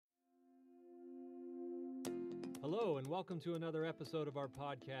Hello, and welcome to another episode of our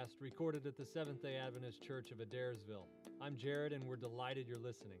podcast recorded at the Seventh-day Adventist Church of Adairsville. I'm Jared, and we're delighted you're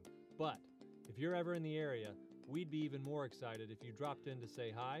listening. But if you're ever in the area, we'd be even more excited if you dropped in to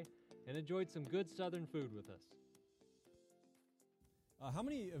say hi and enjoyed some good Southern food with us. How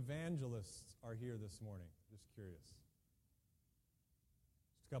many evangelists are here this morning? Just curious.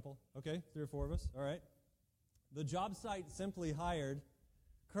 Just a couple? Okay, 3 or 4 of us. All right. The job site Simply Hired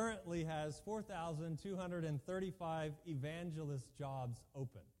currently has 4,235 evangelist jobs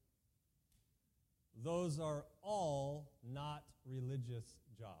open. Those are all not religious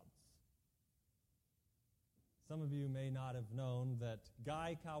jobs. Some of you may not have known that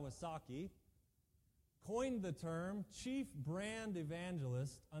Guy Kawasaki coined the term chief brand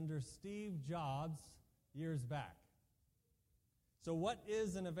evangelist under Steve Jobs years back. So what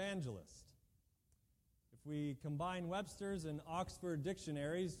is an evangelist? If we combine Webster's and Oxford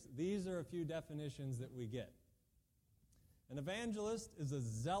dictionaries, these are a few definitions that we get. An evangelist is a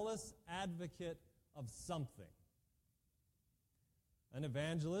zealous advocate of something. An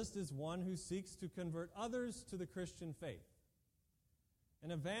evangelist is one who seeks to convert others to the Christian faith. An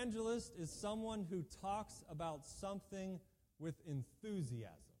evangelist is someone who talks about something with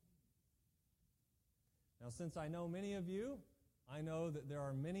enthusiasm. Now, since I know many of you, I know that there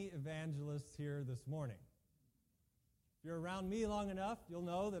are many evangelists here this morning. If you're around me long enough, you'll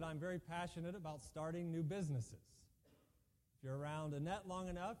know that I'm very passionate about starting new businesses. If you're around Annette long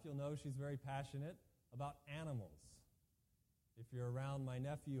enough, you'll know she's very passionate about animals. If you're around my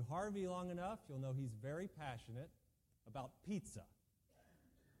nephew Harvey long enough, you'll know he's very passionate about pizza.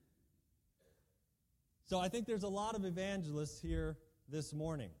 So I think there's a lot of evangelists here this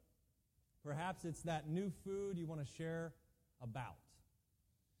morning. Perhaps it's that new food you want to share about.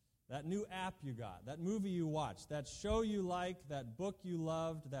 That new app you got, that movie you watched, that show you like, that book you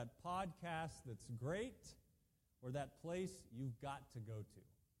loved, that podcast that's great, or that place you've got to go to.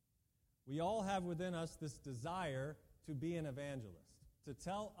 We all have within us this desire to be an evangelist, to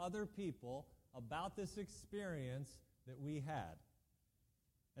tell other people about this experience that we had.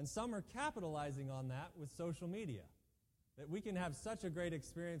 And some are capitalizing on that with social media, that we can have such a great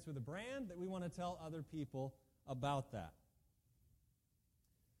experience with a brand that we want to tell other people about that.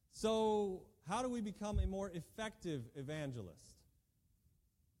 So, how do we become a more effective evangelist?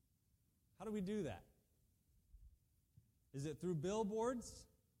 How do we do that? Is it through billboards,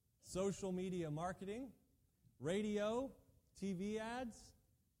 social media marketing, radio, TV ads,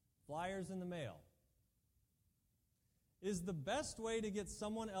 flyers in the mail? Is the best way to get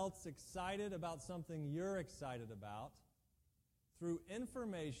someone else excited about something you're excited about through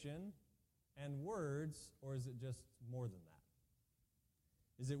information and words, or is it just more than that?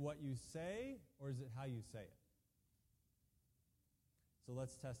 Is it what you say, or is it how you say it? So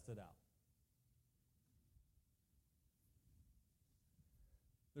let's test it out.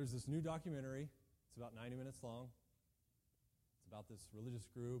 There's this new documentary. It's about 90 minutes long. It's about this religious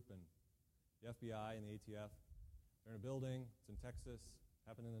group and the FBI and the ATF. They're in a building. It's in Texas.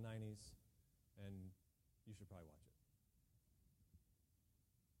 Happened in the 90s. And you should probably watch it.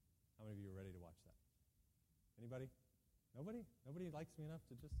 How many of you are ready to watch that? Anybody? Nobody? Nobody likes me enough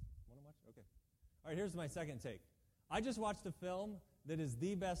to just want to watch it? Okay. All right, here's my second take. I just watched a film that is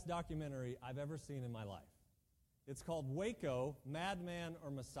the best documentary I've ever seen in my life. It's called Waco, Madman or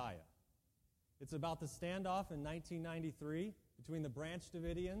Messiah. It's about the standoff in 1993 between the Branch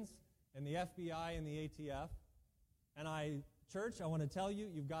Davidians and the FBI and the ATF. And church, I want to tell you,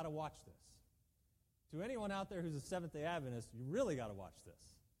 you've got to watch this. To anyone out there who's a Seventh-day Adventist, you really got to watch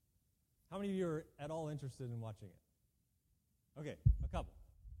this. How many of you are at all interested in watching it? Okay, a couple.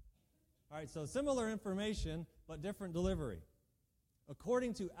 All right, so similar information, but different delivery.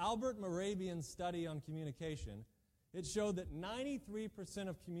 According to Albert Mehrabian's study on communication, it showed that 93%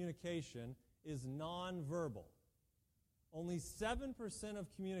 of communication is nonverbal. Only 7%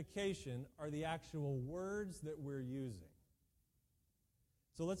 of communication are the actual words that we're using.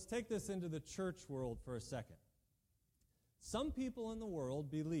 So let's take this into the church world for a second. Some people in the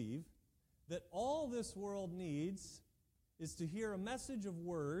world believe that all this world needs is to hear a message of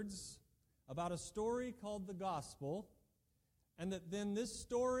words about a story called the gospel, and that then this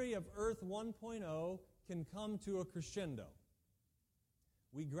story of Earth 1.0 can come to a crescendo.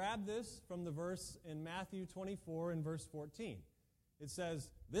 We grab this from the verse in Matthew 24 and verse 14. It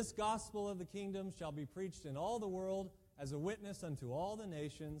says, "This gospel of the kingdom shall be preached in all the world as a witness unto all the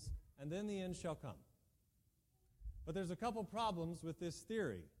nations, and then the end shall come." But there's a couple problems with this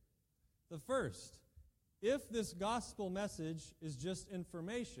theory. The first, if this gospel message is just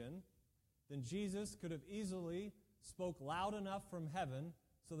information, then Jesus could have easily spoke loud enough from heaven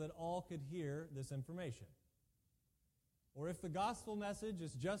so that all could hear this information. Or if the gospel message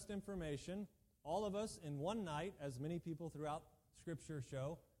is just information, all of us in one night, as many people throughout Scripture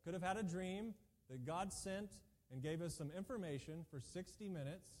show, could have had a dream that God sent and gave us some information for 60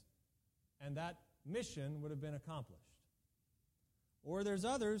 minutes, and that mission would have been accomplished. Or there's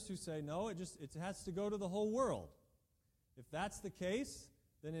others who say, no, it has to go to the whole world. If that's the case,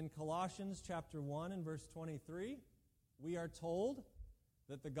 then in Colossians chapter 1 and verse 23, we are told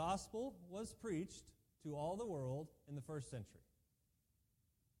that the gospel was preached to all the world in the first century.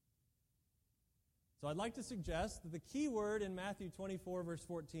 So I'd like to suggest that the key word in Matthew 24, verse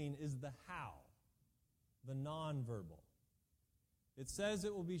 14, is the how, the nonverbal. It says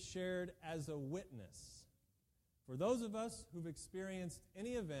it will be shared as a witness. For those of us who've experienced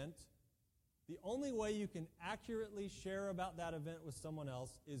any event, the only way you can accurately share about that event with someone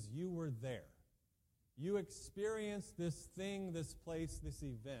else is you were there. You experienced this thing, this place, this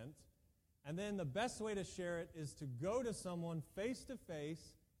event, and then the best way to share it is to go to someone face to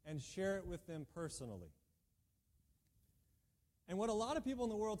face and share it with them personally. And what a lot of people in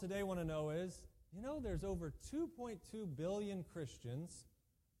the world today want to know is, there's over 2.2 billion Christians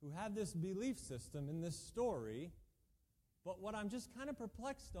who have this belief system in this story, but what I'm just kind of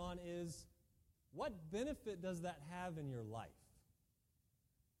perplexed on is, what benefit does that have in your life?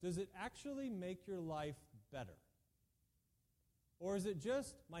 Does it actually make your life better? Or is it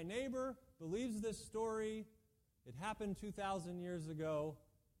just, my neighbor believes this story, it happened 2,000 years ago,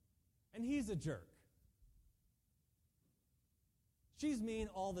 and he's a jerk? She's mean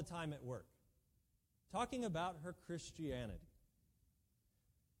all the time at work, talking about her Christianity.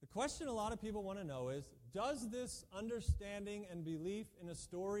 The question a lot of people want to know is, does this understanding and belief in a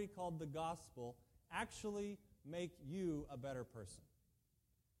story called the gospel actually make you a better person?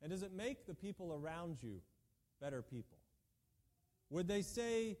 And does it make the people around you better people? Would they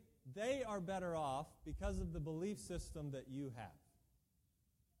say they are better off because of the belief system that you have?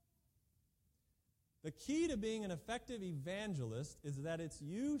 The key to being an effective evangelist is that it's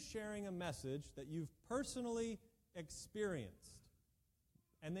you sharing a message that you've personally experienced.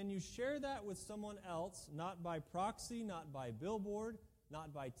 And then you share that with someone else, not by proxy, not by billboard,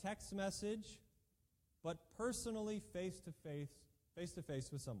 not by text message, but personally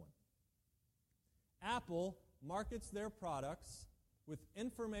face-to-face with someone. Apple markets their products with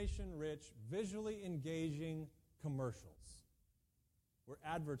information-rich, visually engaging commercials. We're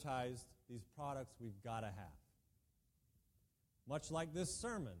advertised these products we've got to have. Much like this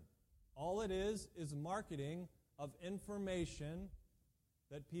sermon, all it is marketing of information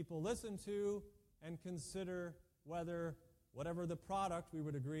that people listen to and consider whether whatever the product we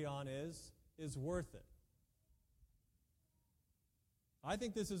would agree on is worth it. I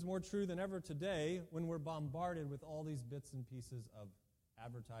think this is more true than ever today when we're bombarded with all these bits and pieces of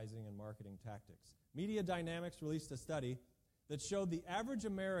advertising and marketing tactics. Media Dynamics released a study that showed the average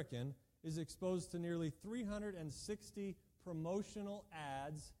American is exposed to nearly 360 promotional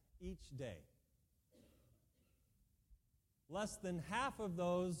ads each day. Less than half of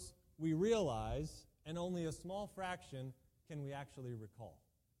those we realize, and only a small fraction can we actually recall.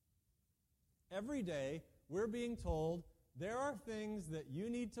 Every day, we're being told there are things that you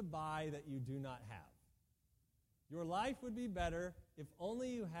need to buy that you do not have. Your life would be better if only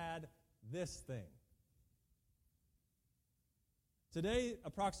you had this thing. Today,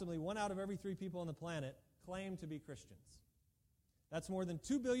 approximately 1 out of every 3 people on the planet claim to be Christians. That's more than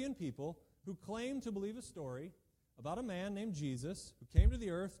 2 billion people who claim to believe a story about a man named Jesus who came to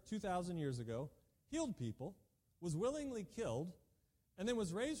the earth 2,000 years ago, healed people, was willingly killed, and then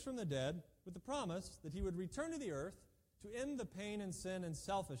was raised from the dead with the promise that he would return to the earth to end the pain and sin and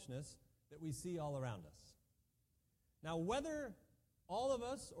selfishness that we see all around us. Now, whether all of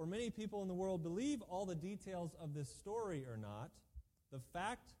us or many people in the world believe all the details of this story or not, the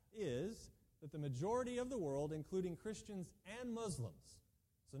fact is that the majority of the world, including Christians and Muslims,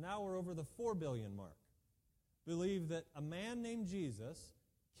 so now we're over the 4 billion mark, believe that a man named Jesus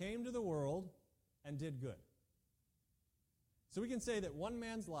came to the world and did good. So we can say that one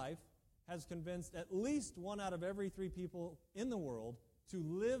man's life has convinced at least 1 out of every 3 people in the world to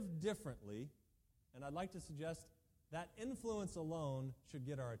live differently, and I'd like to suggest that influence alone should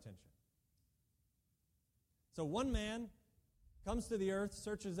get our attention. So one man comes to the earth,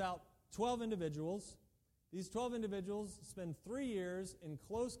 searches out 12 individuals. These 12 individuals spend 3 years in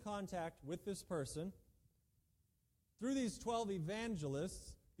close contact with this person. Through these 12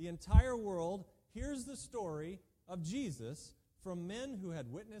 evangelists, the entire world hears the story of Jesus from men who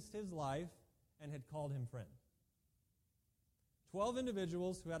had witnessed his life and had called him friend. 12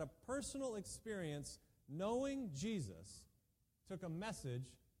 individuals who had a personal experience knowing Jesus took a message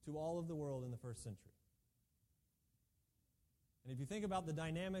to all of the world in the first century. And if you think about the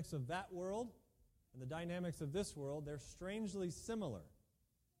dynamics of that world and the dynamics of this world, they're strangely similar.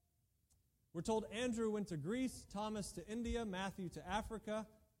 We're told Andrew went to Greece, Thomas to India, Matthew to Africa,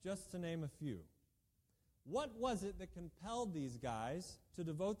 just to name a few. What was it that compelled these guys to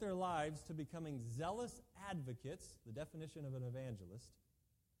devote their lives to becoming zealous advocates, the definition of an evangelist,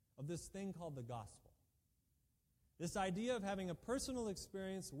 of this thing called the gospel? This idea of having a personal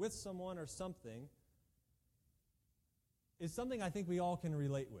experience with someone or something is something I think we all can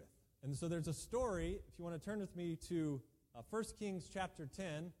relate with. And so there's a story, if you want to turn with me to 1 Kings chapter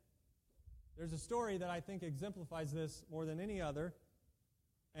 10, there's a story that I think exemplifies this more than any other,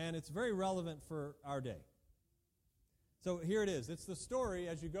 and it's very relevant for our day. So here it is. It's the story,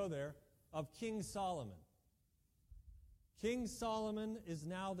 as you go there, of King Solomon. King Solomon is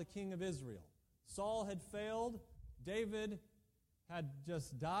now the king of Israel. Saul had failed. David had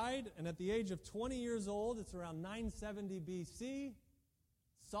just died, and at the age of 20 years old, it's around 970 BC,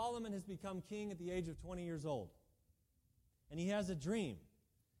 Solomon has become king at the age of 20 years old. And he has a dream.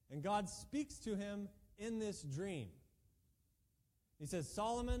 And God speaks to him in this dream. He says,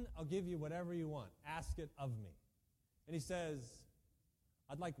 Solomon, I'll give you whatever you want. Ask it of me. And he says,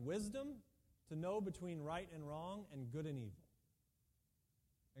 I'd like wisdom to know between right and wrong and good and evil.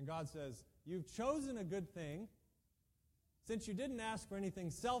 And God says, you've chosen a good thing. Since you didn't ask for anything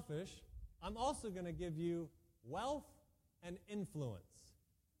selfish, I'm also going to give you wealth and influence.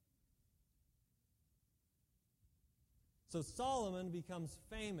 So Solomon becomes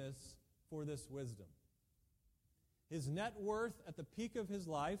famous for this wisdom. His net worth at the peak of his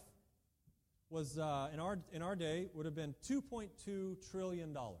life was, in our day, would have been $2.2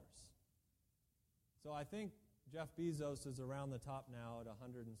 trillion. So I think Jeff Bezos is around the top now at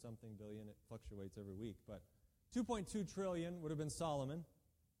 100 and something billion. It fluctuates every week, but 2.2 trillion would have been Solomon.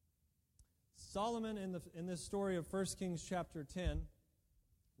 Solomon, in this story of 1 Kings chapter 10,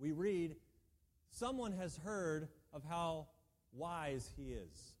 we read, someone has heard of how wise he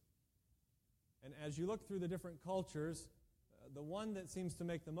is. And as you look through the different cultures, the one that seems to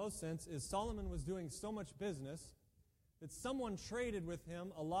make the most sense is Solomon was doing so much business that someone traded with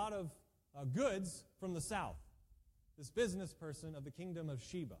him a lot of goods from the south. This business person of the kingdom of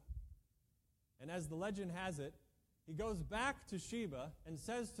Sheba. And as the legend has it, he goes back to Sheba and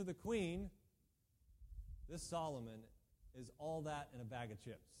says to the queen, this Solomon is all that in a bag of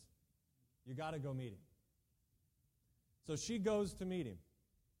chips. You got to go meet him. So she goes to meet him.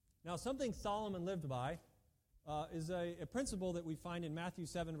 Now, something Solomon lived by is a principle that we find in Matthew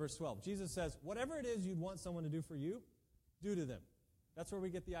 7, verse 12. Jesus says, whatever it is you'd want someone to do for you, do to them. That's where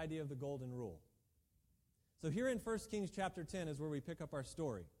we get the idea of the golden rule. So here in 1 Kings chapter 10 is where we pick up our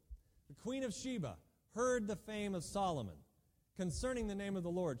story. The queen of Sheba heard the fame of Solomon concerning the name of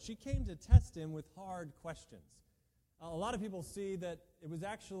the Lord. She came to test him with hard questions. A lot of people see that it was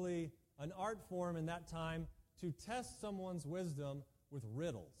actually an art form in that time to test someone's wisdom with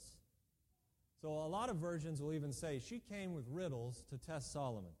riddles. So a lot of versions will even say she came with riddles to test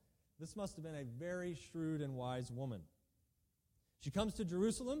Solomon. This must have been a very shrewd and wise woman. She comes to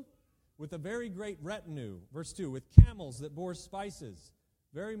Jerusalem with a very great retinue, verse 2, with camels that bore spices,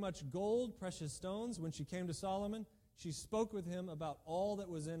 very much gold, precious stones. When she came to Solomon, she spoke with him about all that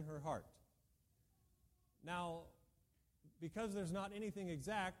was in her heart. Now, because there's not anything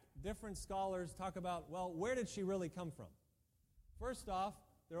exact, different scholars talk about, well, where did she really come from? First off,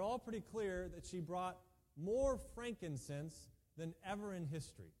 they're all pretty clear that she brought more frankincense than ever in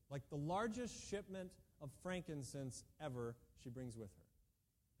history. Like the largest shipment of frankincense ever she brings with her.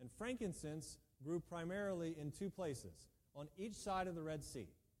 And frankincense grew primarily in two places, on each side of the Red Sea.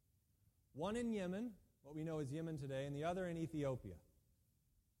 One in Yemen, what we know as Yemen today, and the other in Ethiopia.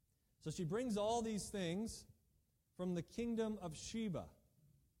 So she brings all these things from the kingdom of Sheba.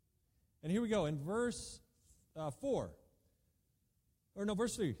 And here we go, in verse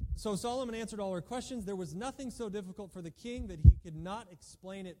 3. So Solomon answered all her questions. There was nothing so difficult for the king that he could not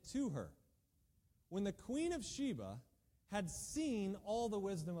explain it to her. When the queen of Sheba had seen all the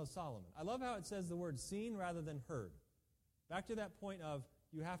wisdom of Solomon. I love how it says the word seen rather than heard. Back to that point of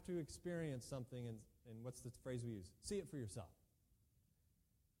you have to experience something, and what's the phrase we use? See it for yourself.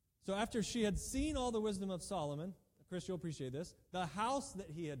 So after she had seen all the wisdom of Solomon, Chris, you'll appreciate this, the house that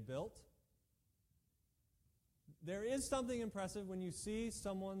he had built. There is something impressive when you see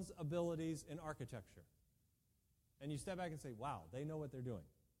someone's abilities in architecture. And you step back and say, wow, they know what they're doing.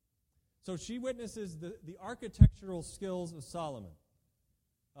 So she witnesses the architectural skills of Solomon.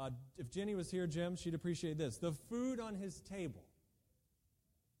 If Jenny was here, Jim, she'd appreciate this. The food on his table.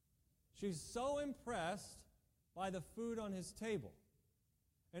 She's so impressed by the food on his table.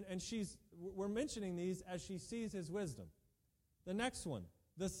 And we're mentioning these as she sees his wisdom. The next one,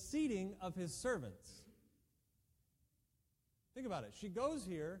 the seating of his servants. Think about it. She goes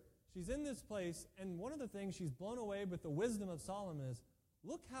here, she's in this place, and one of the things she's blown away with the wisdom of Solomon is,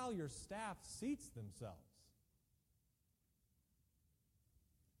 look how your staff seats themselves.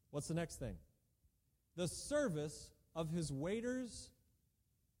 What's the next thing? The service of his waiters.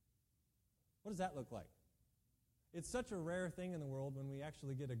 What does that look like? It's such a rare thing in the world when we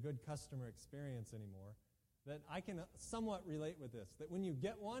actually get a good customer experience anymore that I can somewhat relate with this. That when you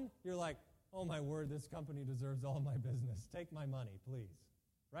get one, you're like, oh my word, this company deserves all my business. Take my money, please.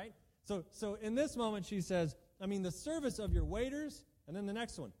 Right? So in this moment she says, the service of your waiters, and then the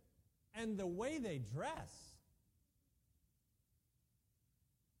next one, and the way they dress.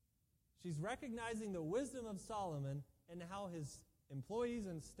 She's recognizing the wisdom of Solomon and how his employees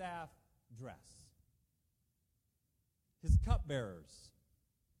and staff dress. His cupbearers.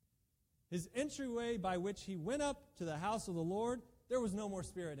 His entryway by which he went up to the house of the Lord, there was no more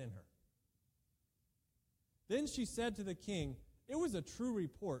spirit in her. Then she said to the king, it was a true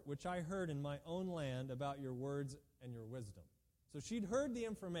report which I heard in my own land about your words and your wisdom. So she'd heard the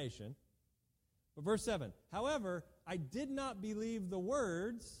information. But verse 7, however, I did not believe the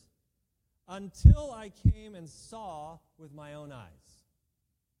words until I came and saw with my own eyes.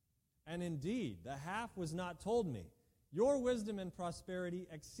 And indeed, the half was not told me. Your wisdom and prosperity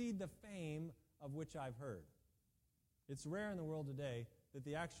exceed the fame of which I've heard. It's rare in the world today that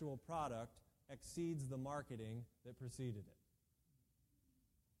the actual product exceeds the marketing that preceded it.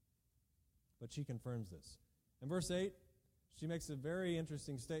 But she confirms this. In verse 8, she makes a very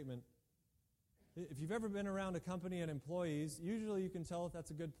interesting statement. If you've ever been around a company and employees, usually you can tell if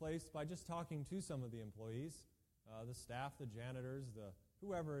that's a good place by just talking to some of the employees, the staff, the janitors,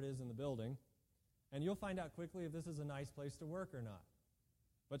 whoever it is in the building, and you'll find out quickly if this is a nice place to work or not.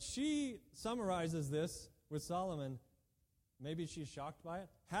 But she summarizes this with Solomon. Maybe she's shocked by it.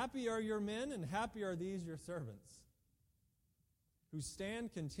 Happy are your men, and happy are these your servants, who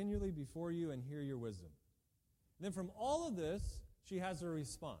stand continually before you and hear your wisdom. And then from all of this, she has a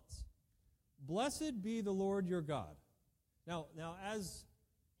response. Blessed be the Lord your God. Now as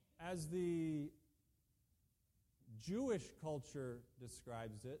the Jewish culture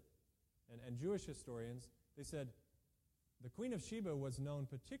describes it, and Jewish historians, they said the Queen of Sheba was known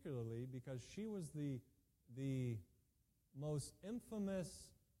particularly because she was the most infamous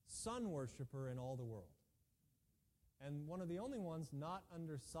sun worshiper in all the world, and one of the only ones not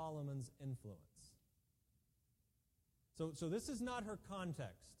under Solomon's influence. So this is not her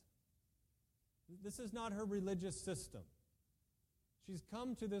context. This is not her religious system. She's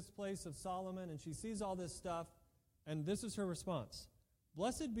come to this place of Solomon, and she sees all this stuff, and this is her response.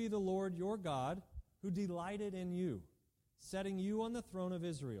 Blessed be the Lord your God, who delighted in you, setting you on the throne of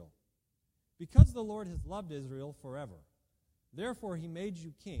Israel. Because the Lord has loved Israel forever, therefore he made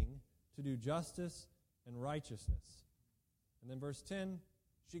you king to do justice and righteousness. And then verse 10,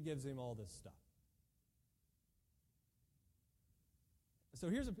 she gives him all this stuff. So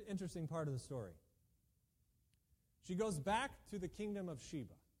here's an interesting part of the story. She goes back to the kingdom of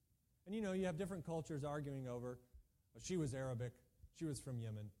Sheba. And you have different cultures arguing over, she was Arabic, she was from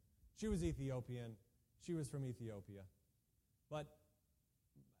Yemen, she was Ethiopian, she was from Ethiopia. But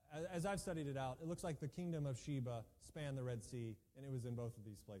as I've studied it out, it looks like the kingdom of Sheba spanned the Red Sea, and it was in both of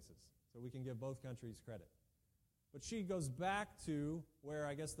these places. So we can give both countries credit. But she goes back to where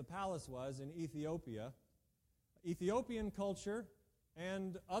I guess the palace was in Ethiopia. Ethiopian culture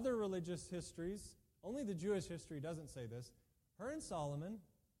and other religious histories, only the Jewish history doesn't say this. Her and Solomon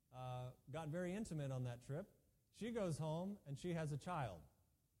got very intimate on that trip. She goes home and she has a child.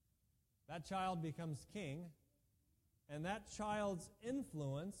 That child becomes king, and that child's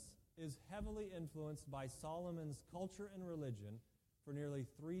influence is heavily influenced by Solomon's culture and religion for nearly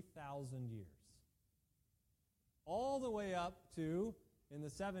 3,000 years. All the way up to, in the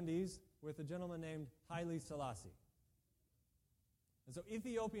 70s, with a gentleman named Haile Selassie. And so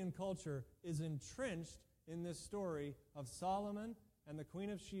Ethiopian culture is entrenched in this story of Solomon and the Queen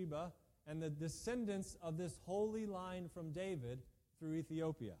of Sheba and the descendants of this holy line from David through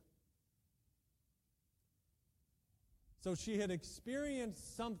Ethiopia. So she had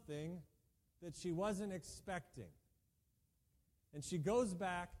experienced something that she wasn't expecting. And she goes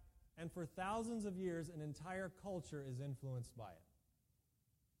back, and for thousands of years, an entire culture is influenced by it.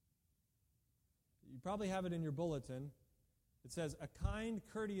 You probably have it in your bulletin. It says, a kind,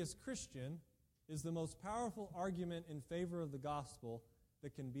 courteous Christian is the most powerful argument in favor of the gospel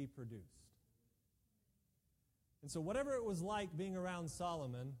that can be produced. And so whatever it was like being around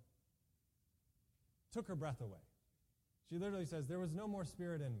Solomon took her breath away. She literally says, there was no more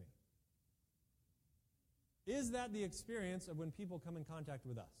spirit in me. Is that the experience of when people come in contact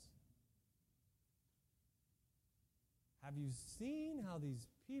with us? Have you seen how these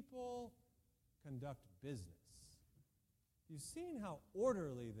people conduct business? Have you seen how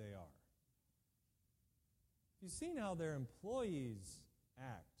orderly they are? Have you seen how their employees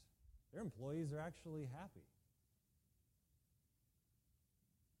act? Their employees are actually happy.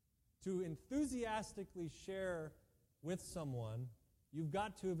 To enthusiastically share with someone, you've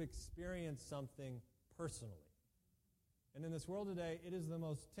got to have experienced something personally. And in this world today, it is the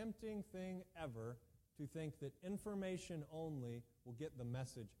most tempting thing ever to think that information only will get the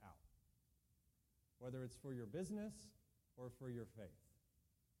message out, whether it's for your business or for your faith.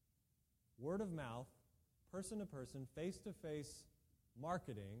 Word of mouth, person to person, face-to-face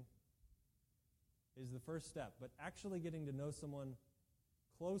marketing is the first step. But actually getting to know someone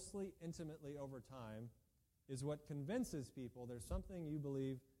closely, intimately over time is what convinces people there's something you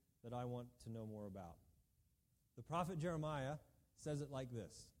believe that I want to know more about. The prophet Jeremiah says it like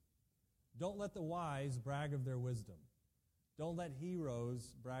this: don't let the wise brag of their wisdom. Don't let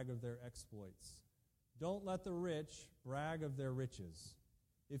heroes brag of their exploits. Don't let the rich brag of their riches.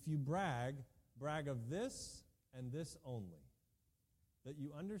 If you brag, brag of this and this only, that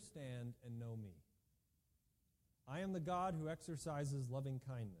you understand and know me. I am the God who exercises loving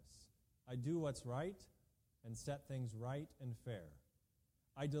kindness. I do what's right and set things right and fair.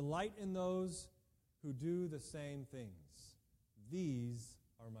 I delight in those who do the same things. These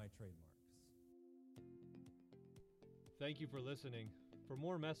are my trademarks. Thank you for listening. For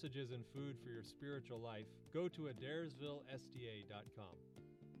more messages and food for your spiritual life, go to adairsvillesda.com.